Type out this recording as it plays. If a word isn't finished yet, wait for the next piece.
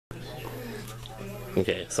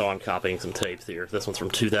Okay, so I'm copying some tapes here. This one's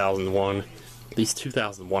from 2001. These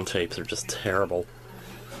 2001 tapes are just terrible.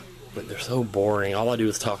 But they're so boring. All I do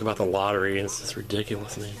is talk about the lottery, and it's just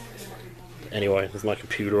ridiculous, man. Anyway, there's my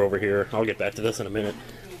computer over here. I'll get back to this in a minute.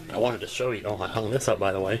 I wanted to show you. Oh, I hung this up,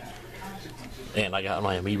 by the way. And I got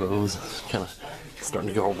my amiibos. Kind of starting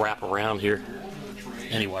to go wrap around here.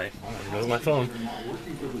 Anyway, there goes my phone.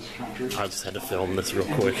 I just had to film this real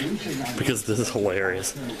quick because this is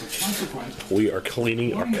hilarious. We are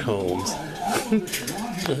cleaning our combs.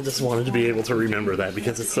 I just wanted to be able to remember that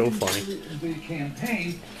because it's so funny.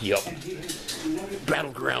 Yup.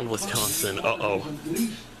 Battleground, Wisconsin. Uh-oh.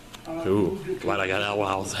 Ooh, glad I got out while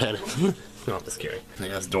I was ahead. No, I'm just kidding. Yeah,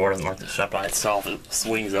 this door doesn't like to shut by itself. It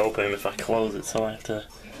swings open if I close it, so I have to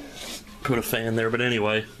put a fan there. But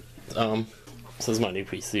anyway, this is my new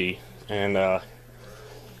PC, and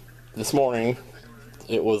this morning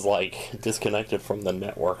it was like disconnected from the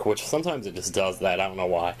network, which sometimes it just does that. I don't know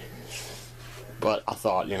why, but I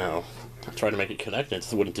thought, you know, I tried to make it connect and it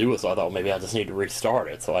just wouldn't do it, so I thought maybe I just need to restart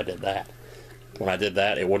it, so I did that. When I did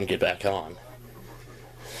that, it wouldn't get back on.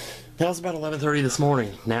 Now it's about 11:30 this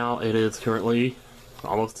morning. Now it is currently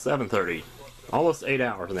almost 7:30, almost 8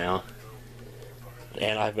 hours now.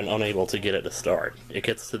 And I've been unable to get it to start. It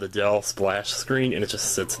gets to the Dell splash screen and it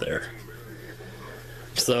just sits there.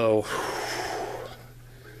 So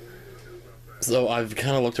I've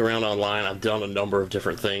kind of looked around online. I've done a number of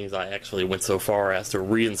different things. I actually went so far as to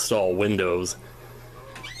reinstall Windows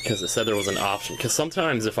because it said there was an option. Because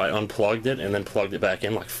sometimes if I unplugged it and then plugged it back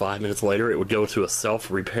in like 5 minutes later, it would go to a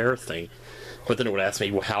self-repair thing. But then it would ask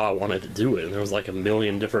me how I wanted to do it. And there was like a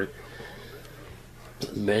million different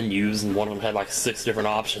menus, and one of them had like 6 different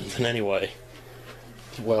options. And anyway,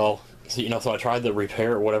 well, so, you know, so I tried to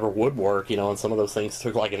repair whatever would work, you know, and some of those things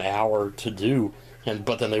took like an hour to do,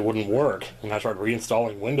 but then they wouldn't work. And I tried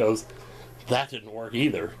reinstalling Windows. That didn't work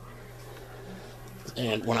either.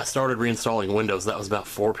 And when I started reinstalling Windows, that was about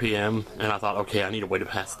 4 p.m. and I thought, okay, I need a way to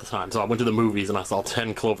pass the time. So I went to the movies and I saw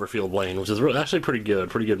 10 Cloverfield Lane, which is actually pretty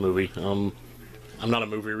good movie. I'm not a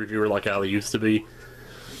movie reviewer like I used to be,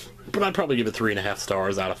 but I'd probably give it 3.5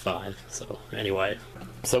 stars out of 5. So anyway,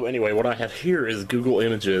 what I have here is Google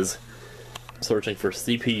Images searching for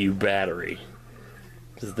CPU battery.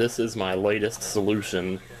 This is my latest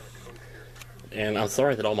solution. And I'm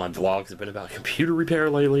sorry that all my vlogs have been about computer repair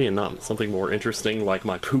lately and not something more interesting like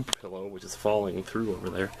my poop pillow, which is falling through over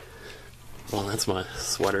there. Well, that's my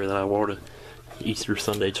sweater that I wore to Easter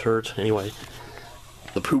Sunday church. Anyway,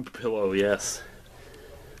 the poop pillow, yes.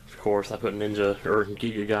 Of course, I put Ninja, or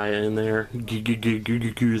Giga Gaia in there.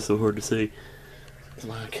 Giga, so hard to say. It's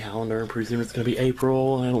my calendar, and pretty soon it's going to be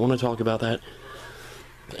April. I don't want to talk about that.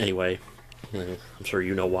 Anyway, I'm sure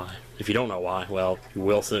you know why. If you don't know why, well, you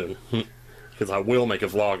will soon. Because I will make a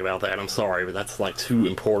vlog about that. I'm sorry, but that's like too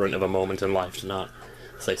important of a moment in life to not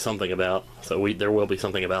say something about. So there will be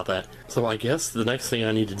something about that. So I guess the next thing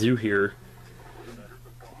I need to do here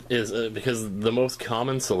is, because the most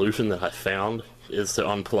common solution that I found is to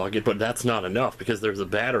unplug it, but that's not enough because there's a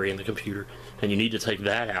battery in the computer and you need to take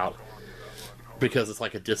that out because it's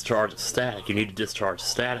like a discharge of static. You need to discharge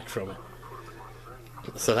static from it.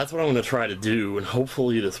 So that's what I'm going to try to do, and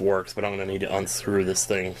hopefully this works, but I'm going to need to unscrew this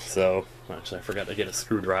thing. So, actually I forgot to get a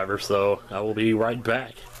screwdriver, so I will be right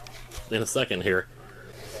back in a second here.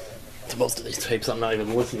 To most of these tapes, I'm not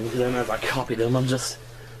even listening to them as I copy them, I'm just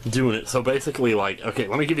doing it. So basically, like, okay,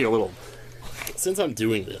 let me give you a little, since I'm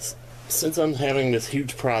doing this, since I'm having this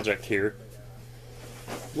huge project here,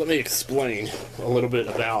 let me explain a little bit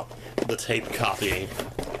about the tape copying.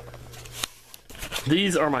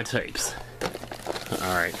 These are my tapes.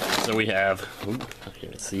 Alright, so we have, I can't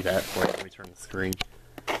even see that. Wait, let me turn the screen.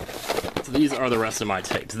 So these are the rest of my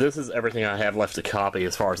tapes. This is everything I have left to copy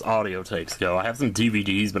as far as audio tapes go. I have some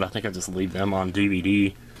DVDs, but I think I'll just leave them on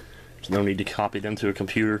DVD. There's no need to copy them to a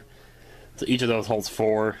computer. So each of those holds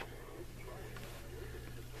 4.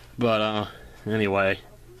 But, anyway.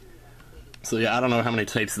 So yeah, I don't know how many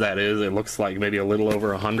tapes that is. It looks like maybe a little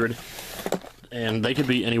over 100. And they could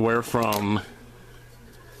be anywhere from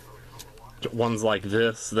ones like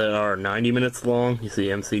this that are 90 minutes long. You see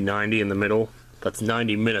MC90 in the middle. That's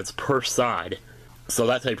 90 minutes per side. So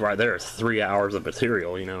that tape right there is 3 hours of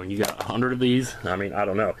material, you know, and you got 100 of these. I mean, I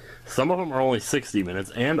don't know. Some of them are only 60 minutes,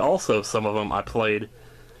 and also some of them I played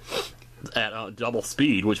at double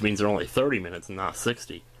speed, which means they're only 30 minutes and not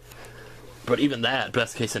 60. But even that,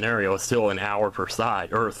 best case scenario, is still an hour per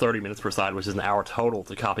side, or 30 minutes per side, which is an hour total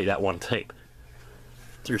to copy that one tape.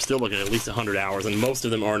 So you're still looking at least 100 hours, and most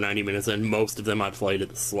of them are 90 minutes, and most of them I played at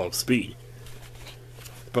the slow speed.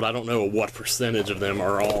 But I don't know what percentage of them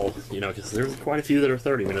are all, you know, because there's quite a few that are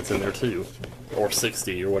 30 minutes in there too. Or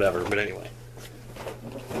 60 or whatever, but anyway.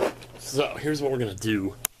 So, here's what we're going to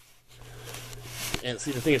do. And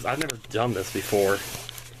see, the thing is, I've never done this before.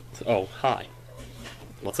 Oh, hi.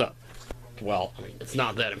 What's up? Well, I mean, it's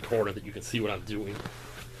not that important that you can see what I'm doing.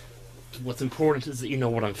 What's important is that you know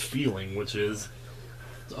what I'm feeling, which is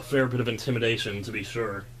a fair bit of intimidation, to be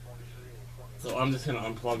sure. So I'm just going to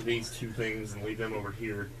unplug these two things and leave them over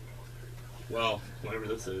here. Well, whatever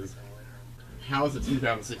this is. How is it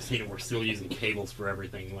 2016 and we're still using cables for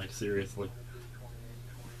everything? Like, seriously.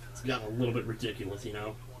 It's gotten a little bit ridiculous, you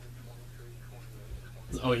know?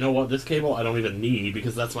 Oh, you know what? This cable I don't even need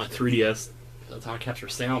because that's my 3DS. That's how I capture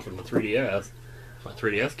sound from the 3DS. My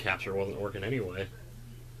 3DS capture wasn't working anyway.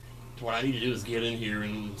 What I need to do is get in here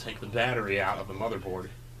and take the battery out of the motherboard.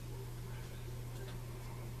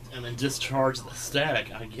 And then discharge the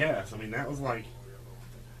static, I guess. I mean, that was like...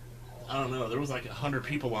 I don't know, there was like 100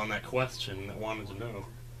 people on that question that wanted to know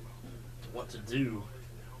what to do.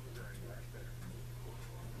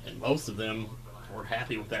 And most of them were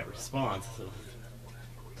happy with that response. So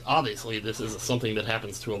obviously, this is something that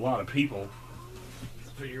happens to a lot of people. So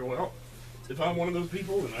I figure, well, if I'm one of those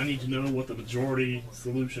people, then I need to know what the majority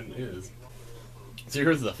solution is. So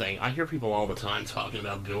here's the thing. I hear people all the time talking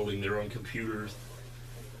about building their own computers.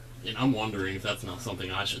 And I'm wondering if that's not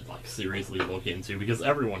something I should, like, seriously look into. Because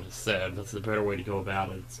everyone has said that's the better way to go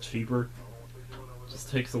about it. It's cheaper.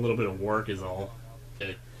 Just takes a little bit of work is all.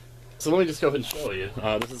 Okay. So let me just go ahead and show you.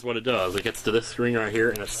 This is what it does. It gets to this screen right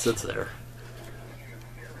here, and it sits there.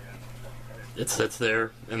 It sits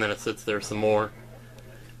there, and then it sits there some more.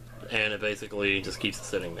 And it basically just keeps it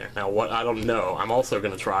sitting there. Now, what I don't know, I'm also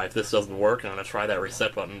going to try, if this doesn't work, I'm going to try that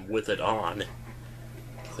reset button with it on.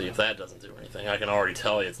 See if that doesn't do anything. I can already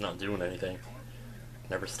tell you it's not doing anything.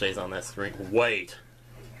 Never stays on that screen. Wait.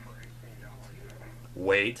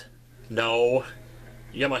 Wait. No.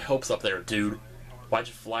 You got my hopes up there, dude. Why'd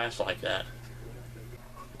you flash like that?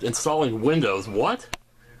 Installing Windows. What?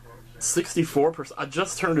 64%? I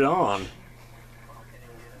just turned it on.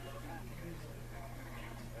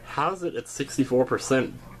 How's it at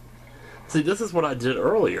 64%? See, this is what I did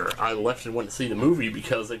earlier. I left and went to see the movie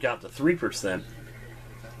because it got to 3%.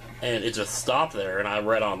 And it just stopped there, and I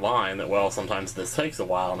read online that, well, sometimes this takes a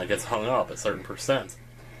while and it gets hung up at certain percents.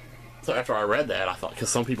 So after I read that, I thought, because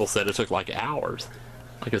some people said it took like hours.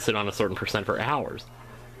 I could sit on a certain percent for hours.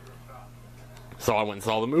 So I went and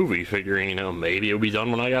saw the movie, figuring, you know, maybe it would be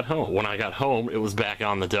done when I got home. When I got home, it was back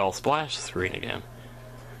on the Dell splash screen again.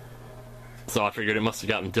 So I figured it must have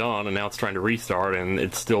gotten done, and now it's trying to restart, and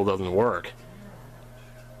it still doesn't work.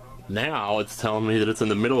 Now it's telling me that it's in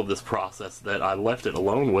the middle of this process that I left it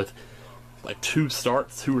alone with like 2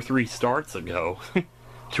 or 3 starts ago.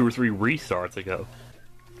 2 or 3 restarts ago.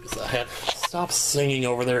 So I had to stop singing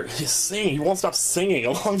over there. He won't stop singing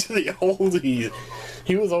along to the oldies.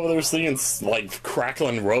 He was over there singing like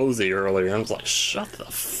Crackling Rosie earlier. I was like, shut the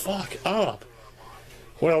fuck up.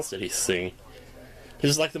 What else did he sing?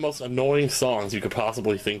 It's like the most annoying songs you could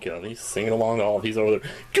possibly think of. He's singing along to all. He's over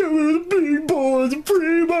there. Give me the big boys and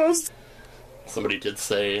primas. Somebody did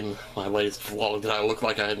say in my latest vlog that I look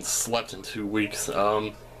like I hadn't slept in 2 weeks.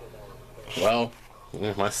 Well,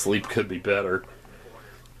 my sleep could be better.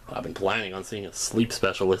 I've been planning on seeing a sleep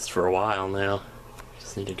specialist for a while now.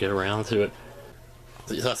 Just need to get around to it.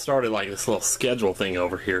 So I started like this little schedule thing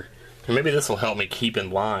over here. And maybe this will help me keep in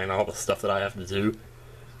line all the stuff that I have to do.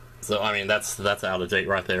 So, I mean, that's out of date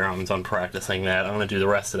right there. I'm done practicing that. I'm going to do the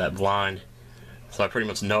rest of that blind. So I pretty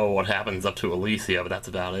much know what happens up to Alicia, but that's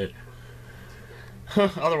about it.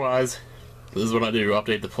 Otherwise, this is what I do.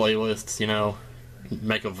 Update the playlists, you know,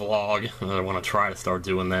 make a vlog. I want to try to start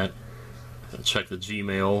doing that. Check the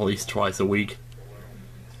Gmail at least twice a week.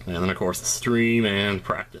 And then, of course, stream and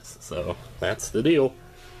practice. So, that's the deal.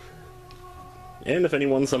 And if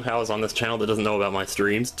anyone somehow is on this channel that doesn't know about my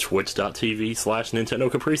streams,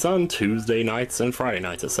 twitch.tv/Nintendo Capri Sun, Tuesday nights and Friday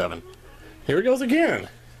nights at 7. Here it goes again!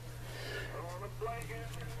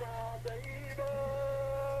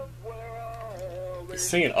 He's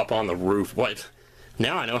singing Up on the Roof. What?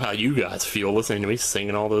 Now I know how you guys feel listening to me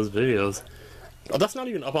singing all those videos. Oh, that's not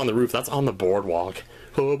even Up on the Roof, that's On the Boardwalk.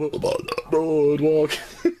 Up on the boardwalk.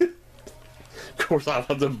 Of course I'll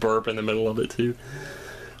have to burp in the middle of it too.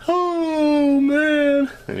 Oh, man.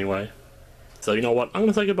 Anyway. So, you know what? I'm going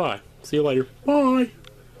to say goodbye. See you later. Bye.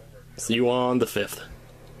 See you on the 5th.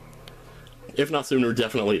 If not sooner,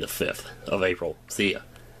 definitely the 5th of April. See ya.